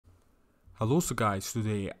Hello, so guys,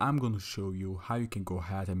 today I'm going to show you how you can go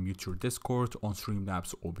ahead and mute your Discord on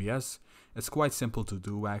Streamlabs OBS. It's quite simple to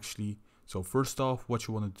do actually. So first off, what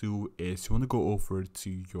you want to do is you want to go over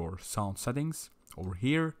to your sound settings over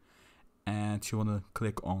here and you want to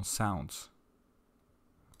click on sounds.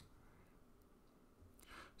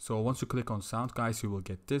 So once you click on sound, guys, you will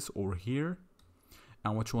get this over here.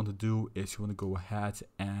 And what you want to do is you want to go ahead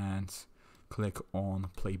and click on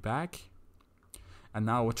playback. And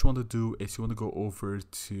now what you want to do is you want to go over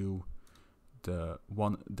to the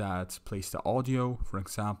one that plays the audio. For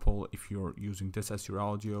example, if you're using this as your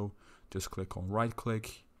audio, just click on right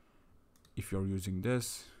click. If you're using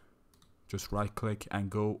this, just right click and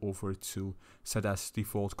go over to set as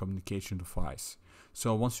default communication device.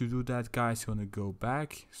 So once you do that, guys, you want to go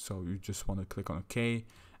back. So you just want to click on OK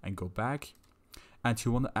and go back. And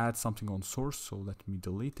you want to add something on source. So let me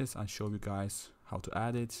delete this and show you guys how to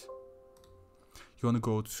add it. You want to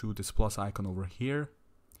go to this plus icon over here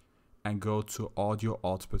and go to audio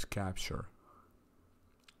output capture.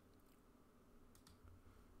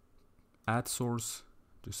 Add source,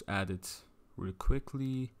 just add it really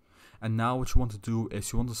quickly. And now what you want to do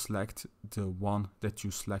is you want to select the one that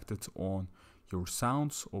you selected on your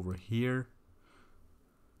sounds over here.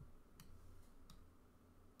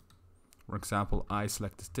 For example, I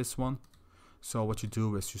selected this one. So what you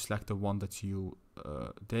do is you select the one that you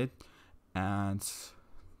did. And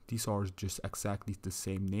these are just exactly the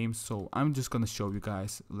same names, so I'm just gonna show you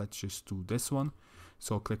guys. Let's just do this one.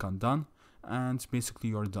 So click on done and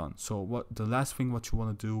basically you're done. So what the last thing what you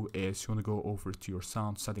want to do is you want to go over to your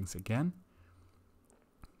sound settings again,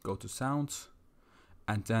 go to sounds,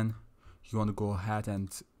 and then you want to go ahead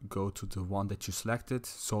and go to the one that you selected.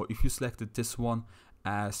 So if you selected this one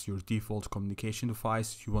as your default communication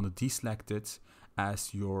device, you want to deselect it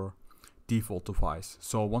as your default device.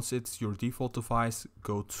 So once it's your default device,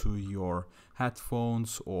 go to your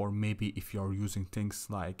headphones, or maybe if you're using things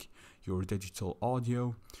like your digital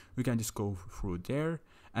audio, you can just go through there,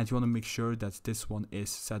 and you want to make sure that this one is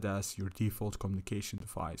set as your default communication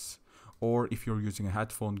device. Or if you're using a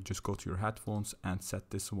headphone, just go to your headphones and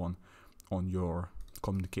set this one on your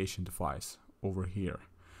communication device over here.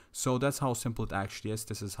 So that's how simple it actually is.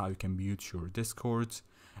 This is how you can mute your Discord.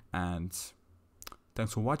 And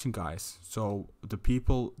thanks for watching, guys. So the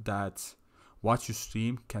people that watch your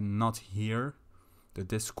stream cannot hear the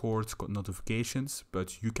Discord notifications,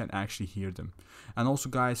 but you can actually hear them. And also,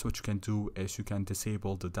 guys, what you can do is you can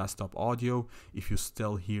disable the desktop audio if you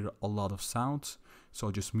still hear a lot of sound. So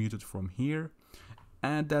just mute it from here.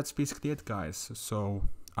 And that's basically it, guys. So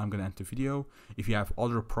I'm gonna end the video. If you have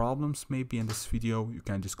other problems maybe in this video, you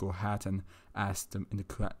can just go ahead and ask them in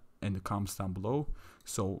the comments down below.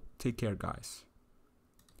 So take care, guys.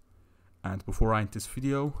 And before I end this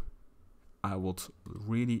video, I would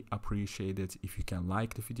really appreciate it if you can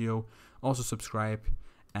like the video, also subscribe,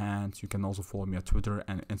 and you can also follow me on Twitter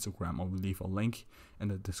and Instagram. I will leave a link in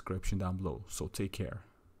the description down below. So take care.